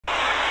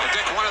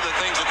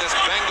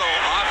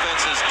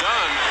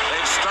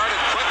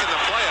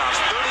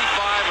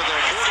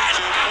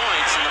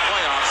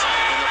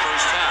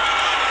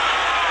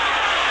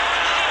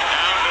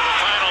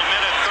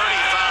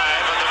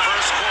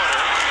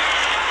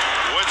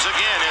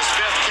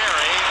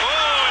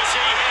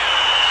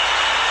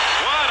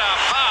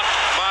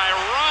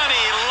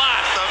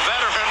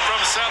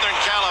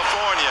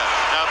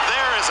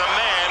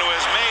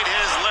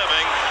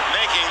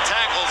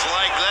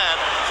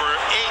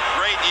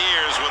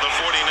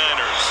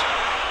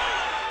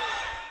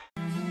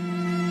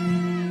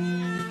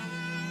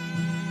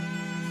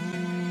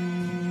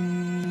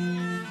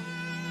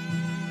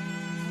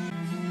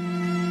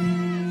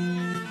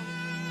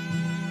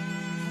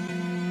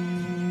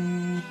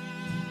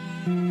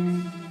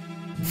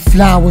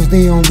Flowers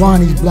they on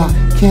Ronnie's block,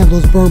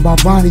 candles burned by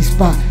Ronnie's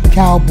spot.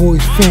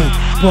 Cowboys fan,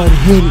 but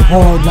hit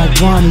hard like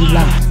Ronnie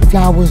lock.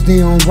 Flowers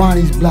they on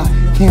Ronnie's block,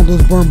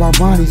 candles burned by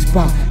Ronnie's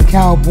spot.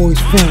 Cowboys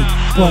fan,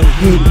 but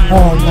hit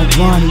hard like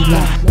Ronnie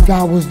lock.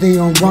 Flowers they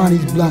on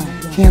Ronnie's block,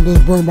 candles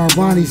burned by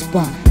Ronnie's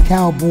spot.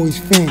 Cowboys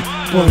fan,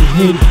 but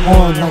hit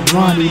hard like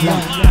Ronnie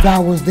lock.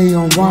 Flowers they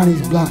on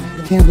Ronnie's block,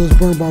 candles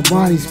burned by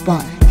Ronnie's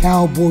spot.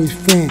 Cowboys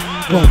fan,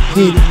 but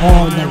hit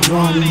hard like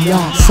Ronnie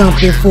lock.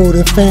 Something for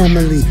the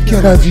family,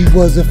 cause he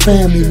was a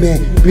family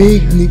man.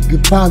 Big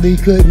nigga probably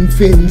couldn't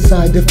fit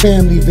inside the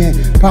family van.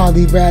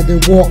 Probably rather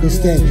walk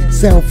instead,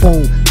 cell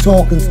phone,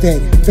 talk instead.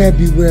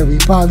 February,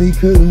 probably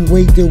couldn't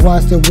wait to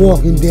watch The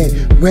Walking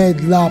Dead. Red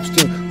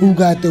Lobster, who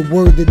got the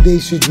word that they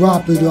should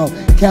drop it off?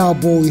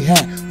 Cowboy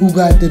hat, who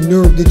got the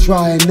nerve to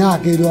try and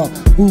knock it off?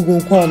 Who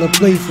gon' call a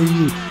play for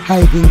you? How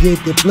you can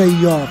get the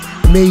playoff?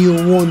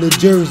 Mayo on the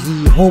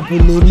jersey,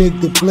 hoping they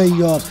make the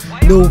playoffs.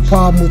 No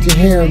problem with your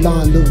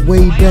hairline, look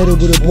way better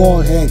with a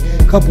bald head.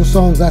 Couple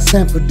songs I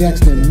sent for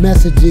Dexter,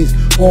 messages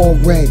all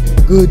red.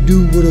 Good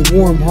dude with a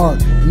warm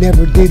heart,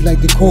 never did like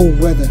the cold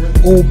weather.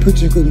 Old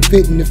picture couldn't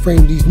fit in the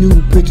frame, these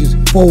new pictures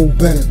fold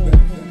better.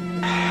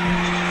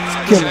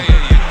 Killer.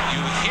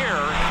 You hear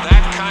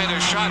that kind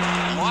of shot.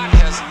 Lott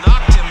has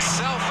knocked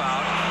himself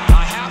out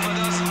a half a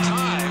dozen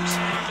times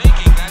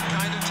making that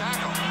kind of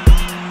tackle.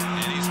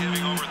 And he's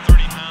giving over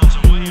 30 pounds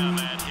away on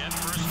that hit.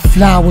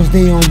 Flowers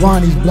they on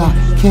Ronnie's block,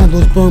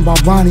 candles burned by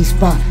Ronnie's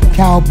spot.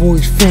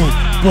 Cowboys fan,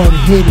 but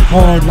hit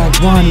hard like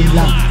Ronnie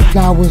lock.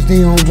 Flowers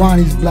they on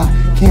Ronnie's block,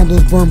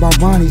 candles burned by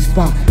Ronnie's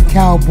spot.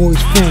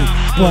 Cowboys fan,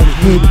 but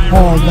hit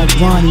hard like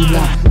Ronnie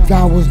lock.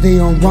 Flowers they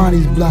on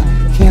Ronnie's block,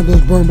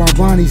 candles burned by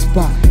Ronnie's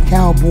spot.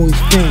 Cowboys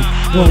fan,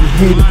 but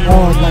hit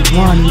hard like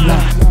Ronnie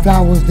lock.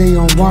 Flowers they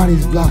on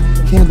Ronnie's block,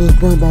 candles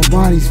burned by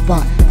Ronnie's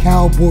spot.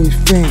 Cowboys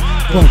fan,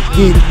 but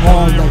hit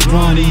hard like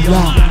Ronnie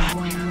lock.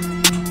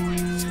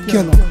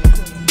 Killer.